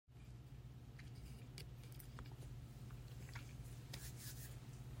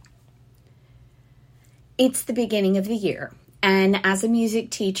it's the beginning of the year. And as a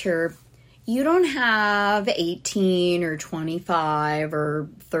music teacher, you don't have 18 or 25 or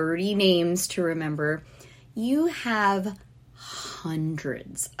 30 names to remember. You have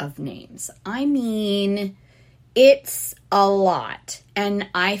hundreds of names. I mean, it's a lot. And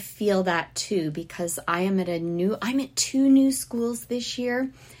I feel that too, because I'm at two new schools this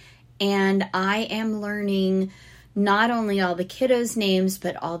year, and I am learning not only all the kiddos' names,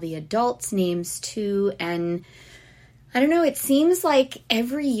 but all the adults' names too. And I don't know, it seems like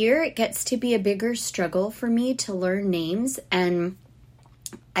every year it gets to be a bigger struggle for me to learn names. And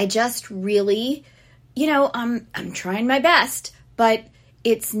I just really, I'm trying my best, but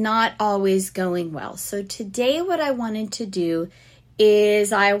it's not always going well. So today what I wanted to do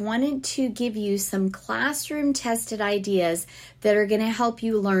is I wanted to give you some classroom tested ideas that are going to help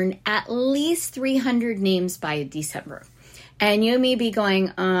you learn at least 300 names by December. And you may be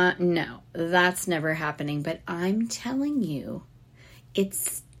going, no, that's never happening. But I'm telling you,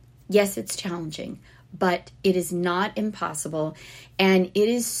 it's challenging, but it is not impossible. And it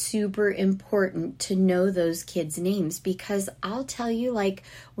is super important to know those kids' names, because I'll tell you, like,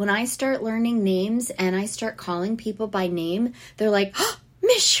 when I start learning names and I start calling people by name, they're like, oh,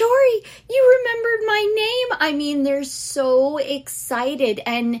 Miss Shori, you remembered my name. I mean, they're so excited.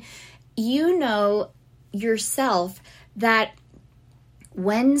 And you know yourself that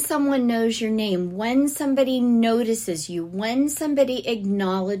when someone knows your name, when somebody notices you, when somebody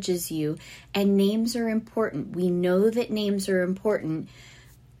acknowledges you, and names are important, we know that names are important,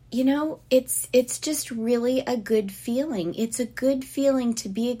 it's just really a good feeling. It's a good feeling to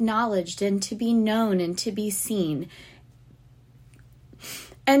be acknowledged and to be known and to be seen.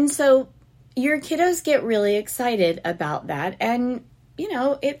 And so your kiddos get really excited about that. And,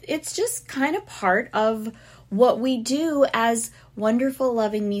 it's just kind of part of what we do as wonderful,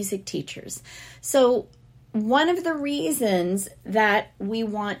 loving music teachers. So one of the reasons that we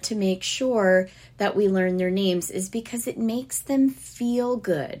want to make sure that we learn their names is because it makes them feel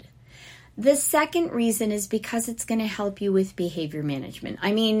good. The second reason is because it's going to help you with behavior management.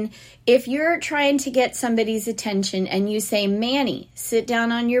 I mean, if you're trying to get somebody's attention and you say, Manny, sit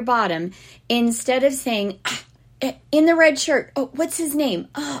down on your bottom, instead of saying, in the red shirt, oh, what's his name?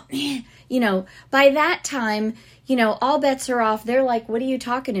 Oh, man. By that time, all bets are off. They're like, what are you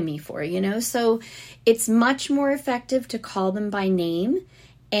talking to me for? So it's much more effective to call them by name.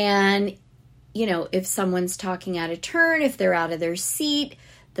 And, if someone's talking out of turn, if they're out of their seat,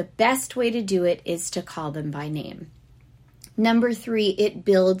 the best way to do it is to call them by name. Number 3, it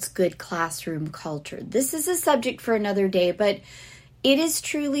builds good classroom culture. This is a subject for another day, but it is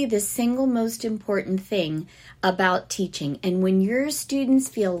truly the single most important thing about teaching. And when your students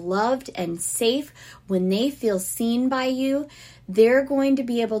feel loved and safe, when they feel seen by you, they're going to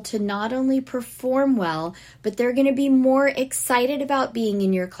be able to not only perform well, but they're going to be more excited about being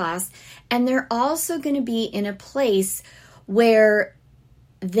in your class. And they're also going to be in a place where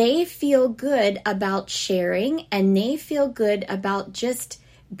they feel good about sharing, and they feel good about just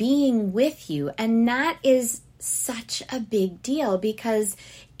being with you. And that is such a big deal, because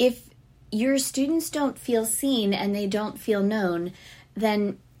if your students don't feel seen and they don't feel known,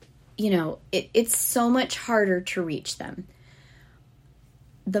 then, it's so much harder to reach them.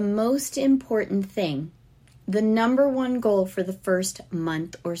 The most important thing, the number one goal for the first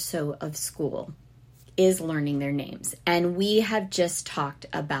month or so of school is learning their names. And we have just talked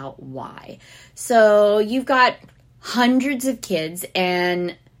about why. So you've got hundreds of kids,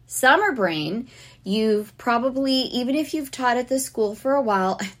 and summer brain, you've probably, even if you've taught at the school for a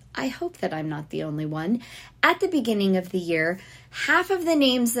while, I hope that I'm not the only one, at the beginning of the year, half of the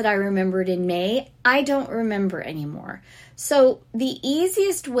names that I remembered in May, I don't remember anymore. So the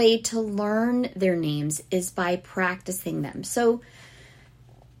easiest way to learn their names is by practicing them. So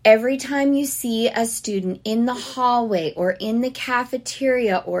every time you see a student in the hallway or in the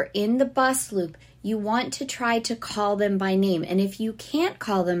cafeteria or in the bus loop, you want to try to call them by name. And if you can't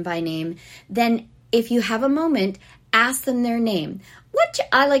call them by name, then if you have a moment, ask them their name.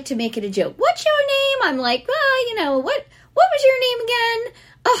 I like to make it a joke. What's your name? I'm like, what was your name again?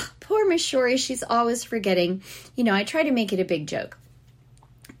 Oh, poor Miss Shori. She's always forgetting. I try to make it a big joke.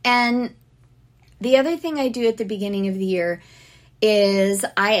 And the other thing I do at the beginning of the year is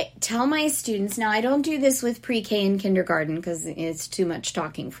I tell my students, now I don't do this with pre-K and kindergarten because it's too much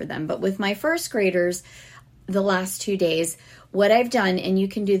talking for them, but with my first graders, the last 2 days, what I've done, and you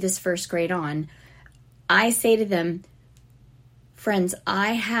can do this first grade on, I say to them, friends,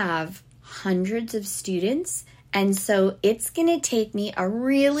 I have hundreds of students, And so it's going to take me a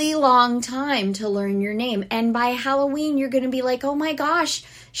really long time to learn your name. And by Halloween, you're going to be like, oh my gosh,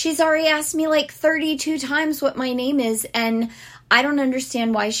 she's already asked me like 32 times what my name is. And I don't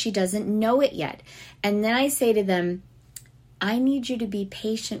understand why she doesn't know it yet. And then I say to them, I need you to be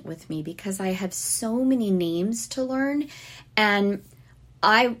patient with me because I have so many names to learn. And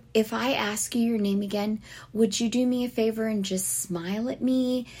if I ask you your name again, would you do me a favor and just smile at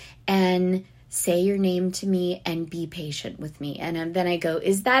me and say your name to me and be patient with me? And then I go,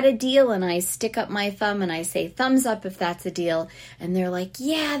 is that a deal? And I stick up my thumb and I say, thumbs up if that's a deal. And they're like,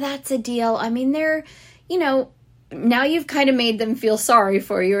 yeah, that's a deal. I mean, they're, now you've kind of made them feel sorry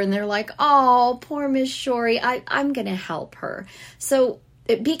for you. And they're like, oh, poor Miss Shorey, I'm going to help her. So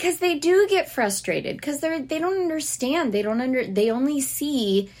because they do get frustrated because they don't understand. They only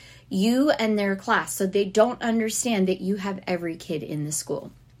see you and their class. So they don't understand that you have every kid in the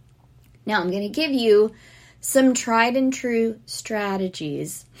school. Now, I'm going to give you some tried and true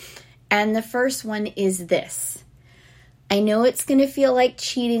strategies. And the first one is this. I know it's going to feel like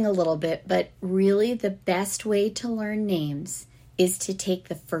cheating a little bit, but really the best way to learn names is to take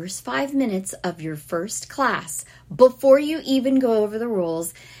the first 5 minutes of your first class before you even go over the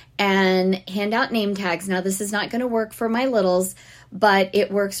rules and hand out name tags. Now, this is not going to work for my littles, but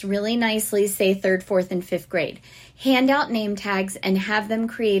it works really nicely, say 3rd, 4th, and 5th grade. Hand out name tags and have them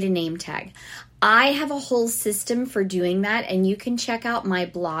create a name tag. I have a whole system for doing that, and you can check out my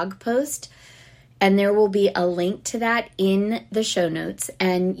blog post, and there will be a link to that in the show notes.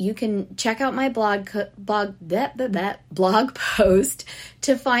 And you can check out my blog post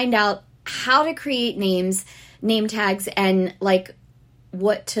to find out how to create name tags, and like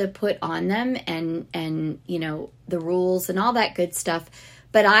what to put on them and the rules and all that good stuff.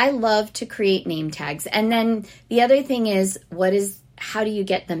 But I love to create name tags. And then the other thing is, how do you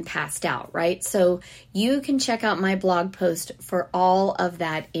get them passed out, right? So you can check out my blog post for all of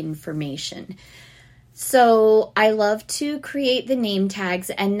that information. So I love to create the name tags,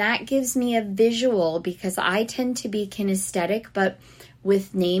 and that gives me a visual because I tend to be kinesthetic, but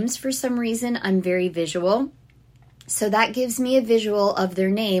with names, for some reason, I'm very visual. So that gives me a visual of their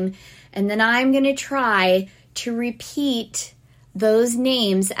name. And then I'm going to try to repeat those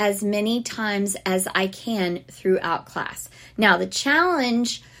names as many times as I can throughout class. Now, the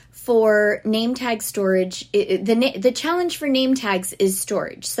challenge for name tag storage, the challenge for name tags is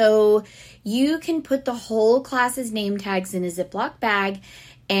storage. So you can put the whole class's name tags in a Ziploc bag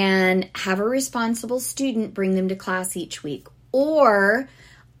and have a responsible student bring them to class each week. Or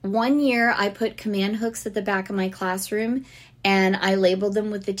one year I put command hooks at the back of my classroom and I labeled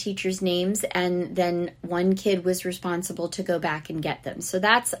them with the teacher's names, and then one kid was responsible to go back and get them. So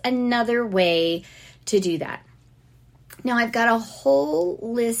that's another way to do that. Now I've got a whole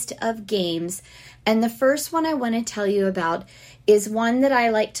list of games, and the first one I want to tell you about is one that I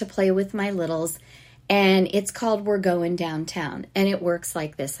like to play with my littles, and it's called We're Going Downtown, and it works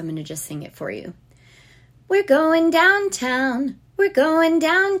like this. I'm going to just sing it for you. We're going downtown, we're going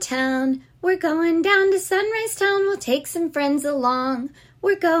downtown, we're going down to Sunrise Town, we'll take some friends along.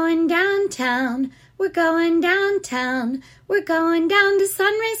 We're going downtown, we're going downtown, we're going down to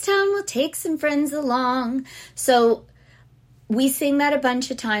Sunrise Town, we'll take some friends along. So we sing that a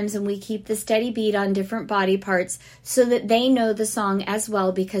bunch of times, and we keep the steady beat on different body parts so that they know the song as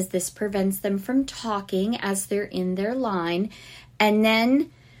well, because this prevents them from talking as they're in their line. And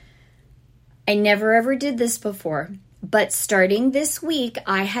then, I never ever did this before, but starting this week,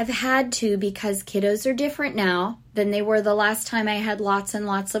 I have had to, because kiddos are different now than they were the last time I had lots and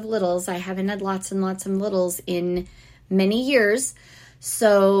lots of littles. I haven't had lots and lots of littles in many years.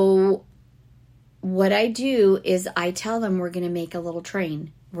 So what I do is I tell them we're going to make a little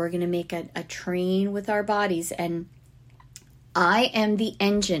train. We're going to make a train with our bodies, and I am the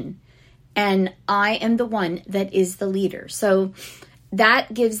engine, and I am the one that is the leader. So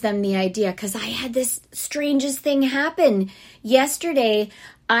that gives them the idea, because I had this strangest thing happen. Yesterday,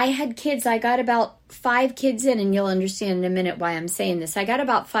 I had kids, I got about 5 kids in, and you'll understand in a minute why I'm saying this. I got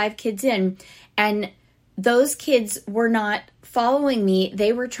about 5 kids in, and those kids were not following me.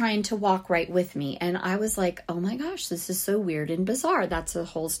 They were trying to walk right with me. And I was like, oh my gosh, this is so weird and bizarre. That's a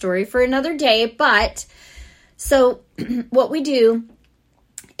whole story for another day. But so what we do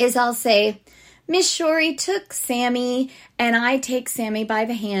is I'll say, Miss Shorey took Sammy, and I take Sammy by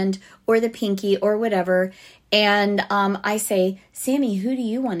the hand or the pinky or whatever. And I say, Sammy, who do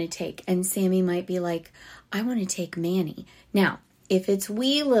you want to take? And Sammy might be like, I want to take Manny. Now, if it's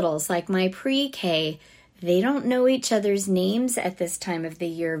wee littles like my pre-K, they don't know each other's names at this time of the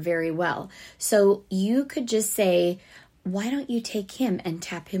year very well. So you could just say, why don't you take him and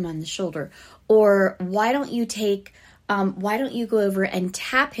tap him on the shoulder? Or why don't you go over and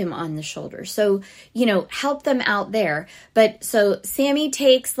tap him on the shoulder? So, help them out there. But so Sammy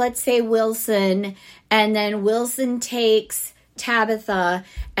takes, let's say, Wilson, and then Wilson takes Tabitha,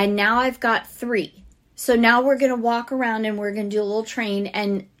 and now I've got 3. So now we're going to walk around and we're going to do a little train.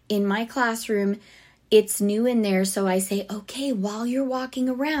 And in my classroom, it's new in there. So I say, okay, while you're walking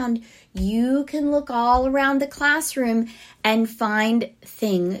around, you can look all around the classroom and find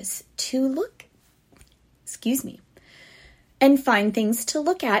things to look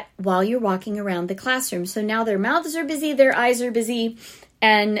at while you're walking around the classroom. So now their mouths are busy, their eyes are busy,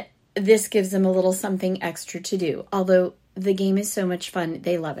 and this gives them a little something extra to do. Although the game is so much fun,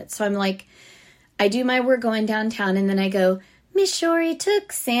 they love it. So I'm like, I do my We're Going Downtown, and then I go, Miss Shorey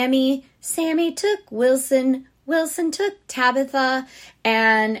took Sammy, Sammy took Wilson, Wilson took Tabitha,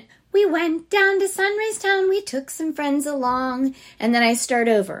 and we went down to Sunrise Town, we took some friends along, and then I start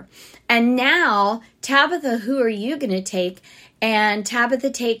over. And now, Tabitha, who are you going to take? And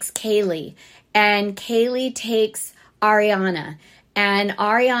Tabitha takes Kaylee, and Kaylee takes Ariana, and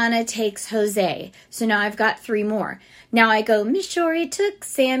Ariana takes Jose. So now I've got 3 more. Now I go, Miss Shorey took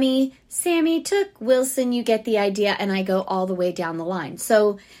Sammy, Sammy took Wilson, you get the idea, and I go all the way down the line.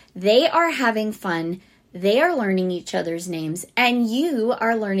 So they are having fun, they are learning each other's names, and you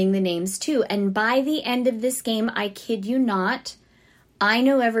are learning the names too. And by the end of this game, I kid you not, I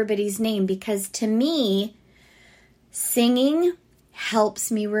know everybody's name, because to me, singing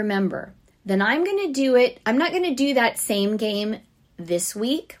helps me remember. Then I'm going to do it. I'm not going to do that same game this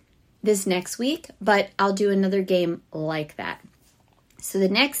next week, but I'll do another game like that. So the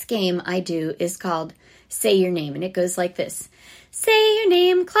next game I do is called Say Your Name, and it goes like this. Say your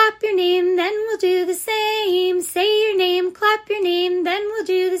name, clap your name, then we'll do the same. Say your name, clap your name, then we'll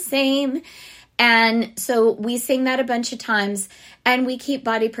do the same. And so we sing that a bunch of times, and we keep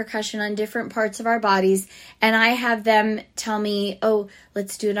body percussion on different parts of our bodies. And I have them tell me, oh,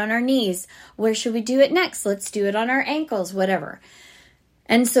 let's do it on our knees. Where should we do it next? Let's do it on our ankles, whatever.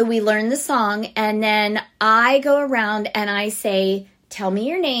 And so we learn the song, and then I go around and I say, tell me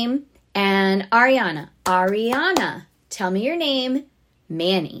your name, and Ariana, tell me your name,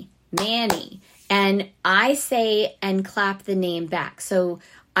 Manny. And I say and clap the name back. So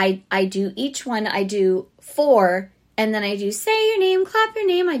I do each one, I do 4, and then I do say your name, clap your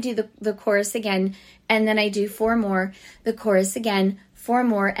name, I do the chorus again, and then I do 4 more, the chorus again, 4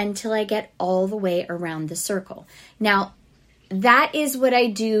 more, until I get all the way around the circle. Now, that is what I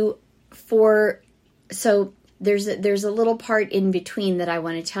do so there's a little part in between that I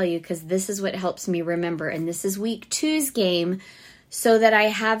want to tell you, because this is what helps me remember. And this is week 2's game, so that I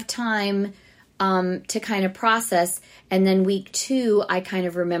have time to kind of process. And then week 2, I kind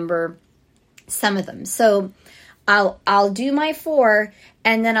of remember some of them. So I'll do my 4,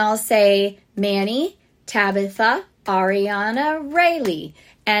 and then I'll say Manny, Tabitha, Ariana, Rayleigh.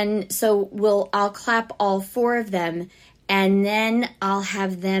 And so I'll clap all 4 of them, and then I'll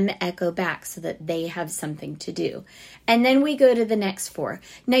have them echo back so that they have something to do. And then we go to the next 4.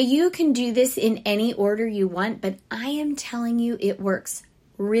 Now, you can do this in any order you want, but I am telling you it works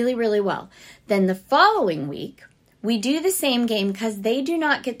really, really well. Then the following week, we do the same game, because they do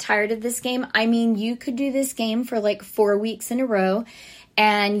not get tired of this game. I mean, you could do this game for like 4 weeks in a row,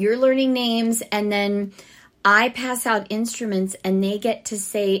 and you're learning names, and then I pass out instruments, and they get to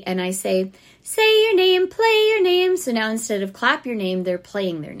say, and I say your name, play your name. So now instead of clap your name, they're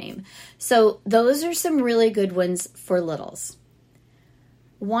playing their name. So those are some really good ones for littles.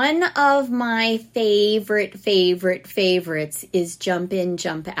 One of my favorites is Jump In,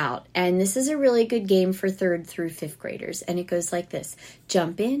 Jump Out. And this is a really good game for 3rd through 5th graders. And it goes like this.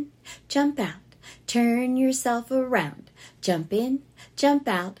 Jump in, jump out. Turn yourself around. Jump in, jump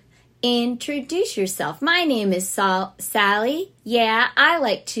out. Introduce yourself. My name is Sally. Yeah, I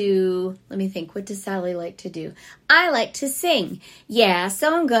like to, let me think, what does Sally like to do? I like to sing. Yeah,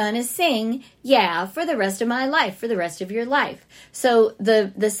 so I'm gonna sing. Yeah, for the rest of my life, for the rest of your life. So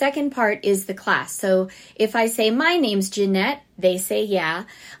the second part is the class. So if I say, my name's Jeanette, they say yeah.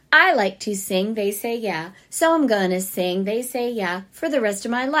 I like to sing, they say yeah. So I'm gonna sing, they say yeah. For the rest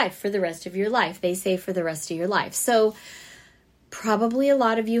of my life, for the rest of your life, they say for the rest of your life. So probably a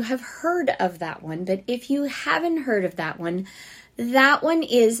lot of you have heard of that one, but if you haven't heard of that one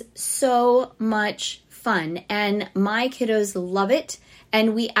is so much fun, and my kiddos love it,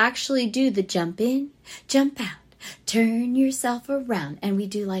 and we actually do the jump in, jump out, turn yourself around, and we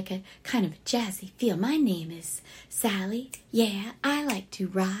do like a kind of jazzy feel. My name is Sally, yeah, I like to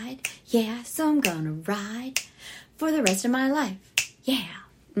ride, yeah, so I'm gonna ride for the rest of my life, yeah.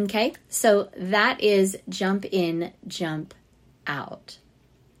 Okay, so that is jump in, jump out.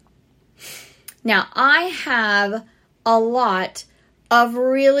 Now, I have a lot of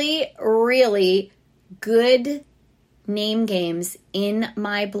really, really good name games in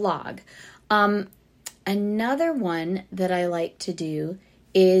my blog. Another one that I like to do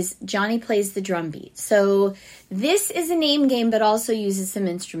is Johnny Plays the Drum Beat. So this is a name game, but also uses some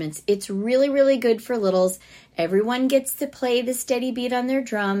instruments. It's really, really good for littles. Everyone gets to play the steady beat on their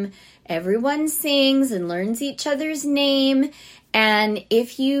drum. Everyone sings and learns each other's name. And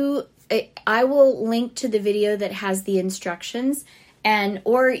I will link to the video that has the instructions,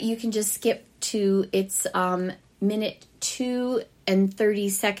 or you can just skip to its minute 2 and 30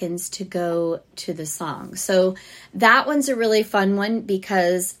 seconds to go to the song. So that one's a really fun one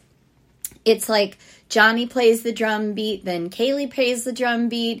because it's like Johnny plays the drum beat, then Kaylee plays the drum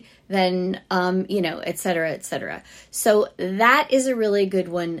beat, then, et cetera, et cetera. So that is a really good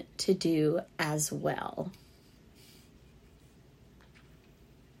one to do as well.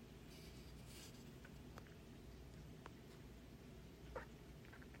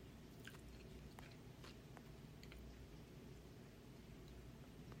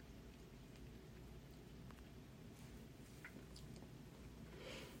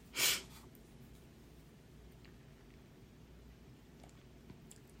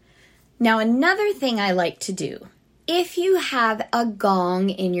 Now, another thing I like to do, if you have a gong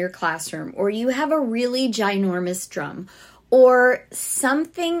in your classroom, or you have a really ginormous drum, or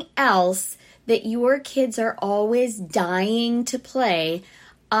something else that your kids are always dying to play,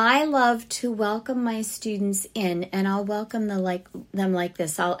 I love to welcome my students in, and I'll welcome them like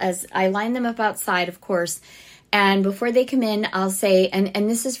this. As I line them up outside, of course, and before they come in, I'll say, and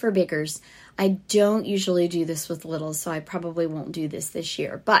this is for biggers. I don't usually do this with littles, so I probably won't do this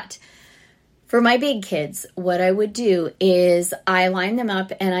year, but for my big kids, what I would do is I line them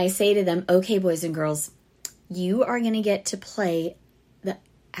up and I say to them, okay, boys and girls, you are going to get to play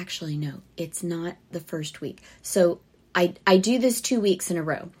actually, no, it's not the first week. So I do this 2 weeks in a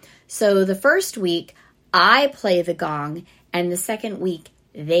row. So the first week I play the gong, and the second week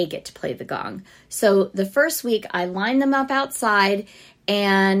they get to play the gong. So the first week I line them up outside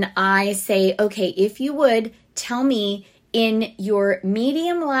and I say, okay, if you would tell me in your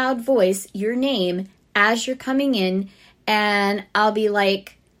medium loud voice your name as you're coming in, and I'll be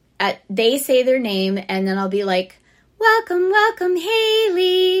like, they say their name, and then I'll be like, welcome, welcome,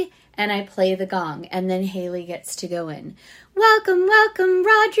 Haley, and I play the gong, and then Haley gets to go in. Welcome, welcome,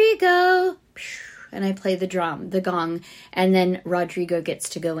 Rodrigo, and I play the gong, and then Rodrigo gets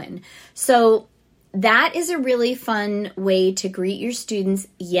to go in. So that is a really fun way to greet your students.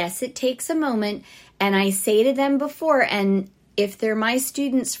 Yes, it takes a moment, and I say to them before, and if they're my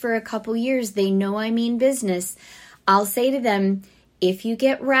students for a couple years, they know I mean business. I'll say to them, if you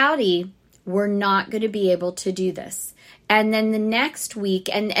get rowdy, we're not going to be able to do this. And then the next week,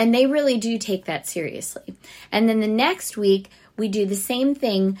 and they really do take that seriously. And then the next week, we do the same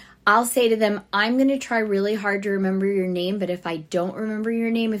thing. I'll say to them, I'm going to try really hard to remember your name, but if I don't remember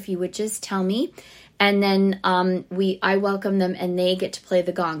your name, if you would just tell me. And then I welcome them, and they get to play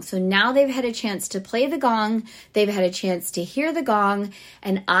the gong. So now they've had a chance to play the gong, they've had a chance to hear the gong,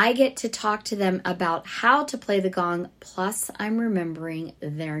 and I get to talk to them about how to play the gong, plus I'm remembering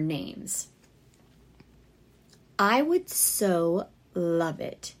their names. I would so love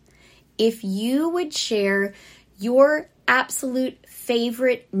it if you would share your absolute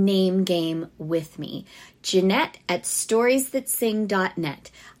favorite name game with me. Jeanette at storiesthatsing.net.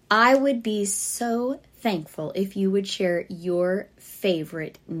 I would be so thankful if you would share your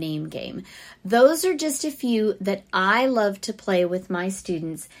favorite name game. Those are just a few that I love to play with my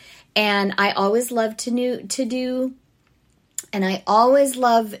students, and I always love to do, and I always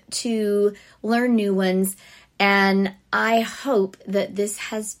love to learn new ones, and I hope that this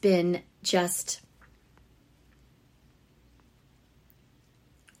has been just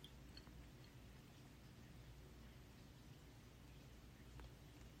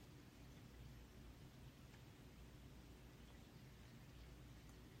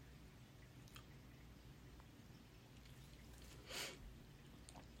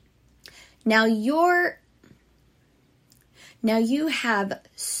Now you have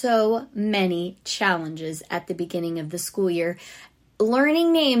so many challenges at the beginning of the school year.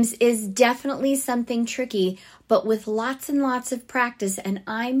 Learning names is definitely something tricky, but with lots and lots of practice, and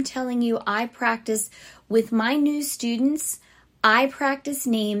I'm telling you, I practice with my new students. I practice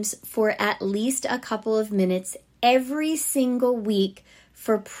names for at least a couple of minutes every single week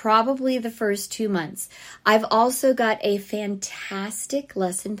for probably the first 2 months. I've also got a fantastic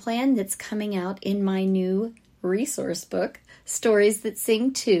lesson plan that's coming out in my new resource book, Stories That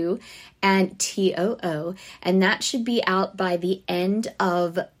Sing Too, and TOO, and that should be out by the end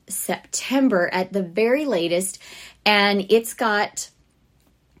of September at the very latest, and it's got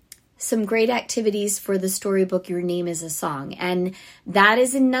some great activities for the storybook Your Name is a Song, and that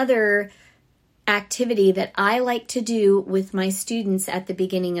is another activity that I like to do with my students at the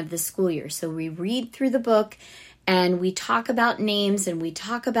beginning of the school year. So we read through the book and we talk about names, and we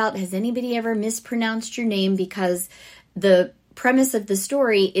talk about, has anybody ever mispronounced your name? Because the premise of the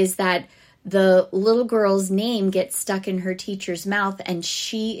story is that the little girl's name gets stuck in her teacher's mouth and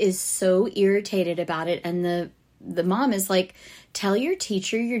she is so irritated about it. And the mom is like, tell your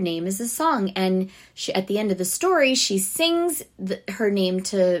teacher your name is a song. And she, at the end of the story, she sings her name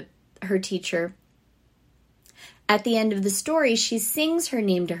to her teacher. At the end of the story, she sings her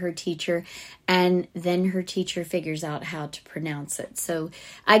name to her teacher, and then her teacher figures out how to pronounce it. So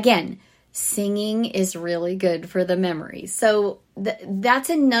again, singing is really good for the memory. So that's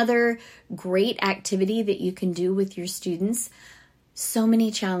another great activity that you can do with your students. So many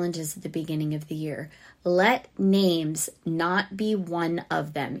challenges at the beginning of the year. Let names not be one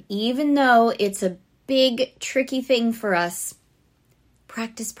of them. Even though it's a big, tricky thing for us,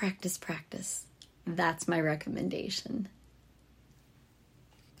 practice, practice, practice. That's my recommendation.